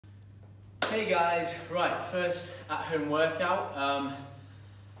Hey guys, right, first at-home workout.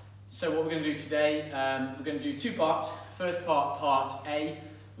 So what we're going to do today, we're going to do two parts. First part, part A,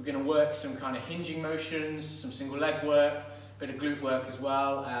 we're going to work some kind of hinging motions, some single leg work, a bit of glute work as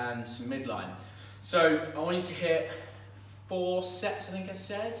well, and some midline. So I want you to hit 4 sets, I think I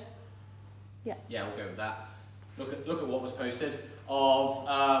said. Yeah, we'll go with that. Look at what was posted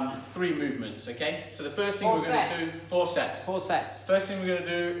of 3 movements, okay? So the first thing we're going to do, 4 sets. 4 sets. First thing we're going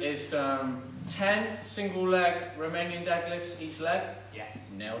to do is 10 single leg Romanian deadlifts each leg.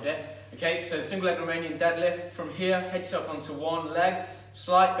 Yes. Nailed it. Okay, so single leg Romanian deadlift. From here, head yourself onto one leg,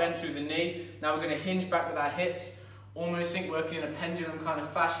 slight bend through the knee. Now we're going to hinge back with our hips, almost think working in a pendulum kind of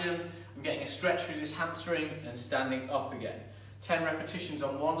fashion. I'm getting a stretch through this hamstring and standing up again. 10 repetitions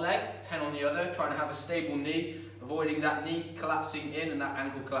on one leg, 10 on the other, trying to have a stable knee, avoiding that knee collapsing in and that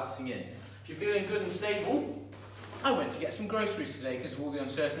ankle collapsing in. If you're feeling good and stable, I went to get some groceries today because of all the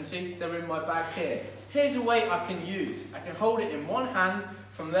uncertainty. They're in my bag here. Here's a weight I can use. I can hold it in one hand.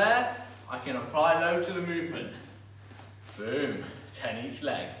 From there, I can apply load to the movement. Boom, 10 each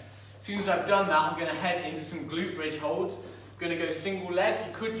leg. As soon as I've done that, I'm going to head into some glute bridge holds. I'm going to go single leg.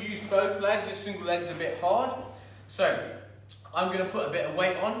 You could use both legs if single leg's a bit hard. So, I'm going to put a bit of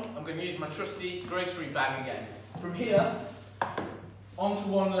weight on. I'm going to use my trusty grocery bag again. From here, onto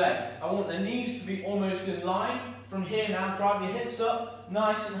one leg. I want the knees to be almost in line. From here now, drive your hips up,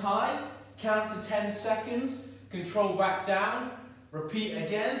 nice and high. Count to 10 seconds, control back down. Repeat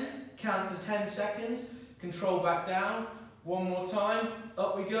again, count to 10 seconds, control back down. One more time,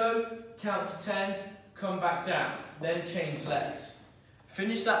 up we go, count to 10, come back down. Then change legs.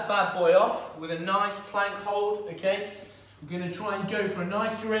 Finish that bad boy off with a nice plank hold, okay? We're going to try and go for a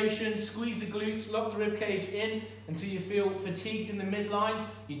nice duration, squeeze the glutes, lock the rib cage in until you feel fatigued in the midline.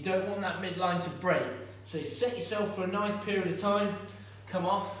 You don't want that midline to break. So set yourself for a nice period of time, come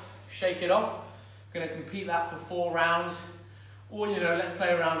off, shake it off. We're going to compete that for 4 rounds. Or, you know, let's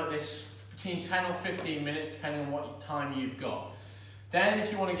play around at this between 10 or 15 minutes, depending on what time you've got. Then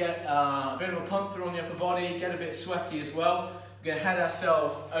if you want to get a bit of a pump through on the upper body, get a bit sweaty as well, we're going to head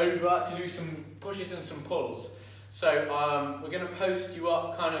ourselves over to do some pushes and some pulls. So we're going to post you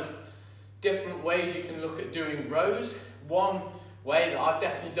up kind of different ways you can look at doing rows. One way that I've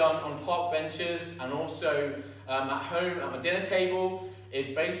definitely done on park benches and also at home at my dinner table is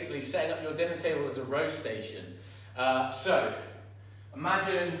basically setting up your dinner table as a row station. So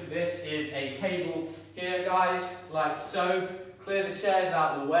imagine this is a table here, guys, like so. Clear the chairs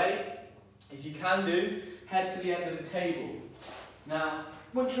out of the way. If you can do, head to the end of the table. Now,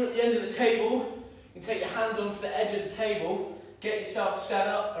 once you're at the end of the table, you can take your hands onto the edge of the table, get yourself set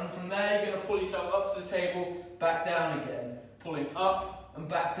up, and from there you're going to pull yourself up to the table, back down again. Pulling up and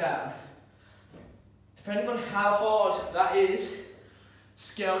back down. Depending on how hard that is,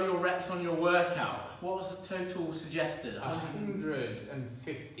 scale your reps on your workout. What was the total suggested?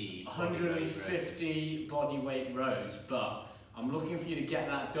 150. 150 body weight rows, but I'm looking for you to get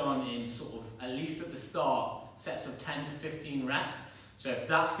that done in sort of, at least at the start, sets of 10 to 15 reps. So if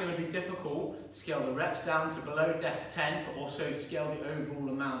that's going to be difficult, scale the reps down to below 10, but also scale the overall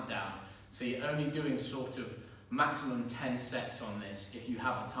amount down. So you're only doing sort of maximum 10 sets on this if you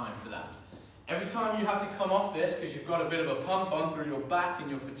have the time for that. Every time you have to come off this, because you've got a bit of a pump on through your back and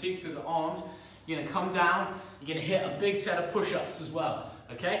you're fatigued through the arms, you're going to come down, you're going to hit a big set of push-ups as well,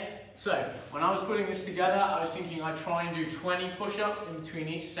 okay? So, when I was putting this together, I was thinking I'd try and do 20 push-ups in between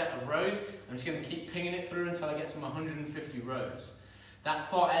each set of rows. I'm just going to keep pinging it through until I get to 150 rows. That's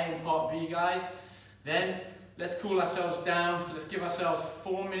part A and part B, guys. Then, let's cool ourselves down. Let's give ourselves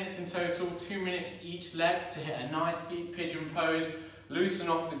 4 minutes in total, 2 minutes each leg to hit a nice deep pigeon pose. Loosen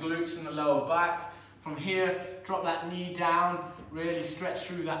off the glutes and the lower back. From here, drop that knee down, really stretch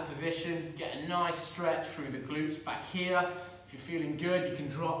through that position. Get a nice stretch through the glutes back here. If you're feeling good, you can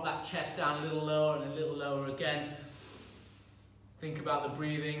drop that chest down a little lower and a little lower again. Think about the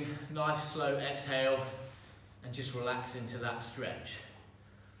breathing, nice slow exhale, and just relax into that stretch.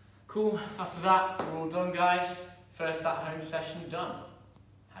 Cool, after that, we're all done, guys. First at-home session done.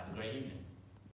 Have a great evening.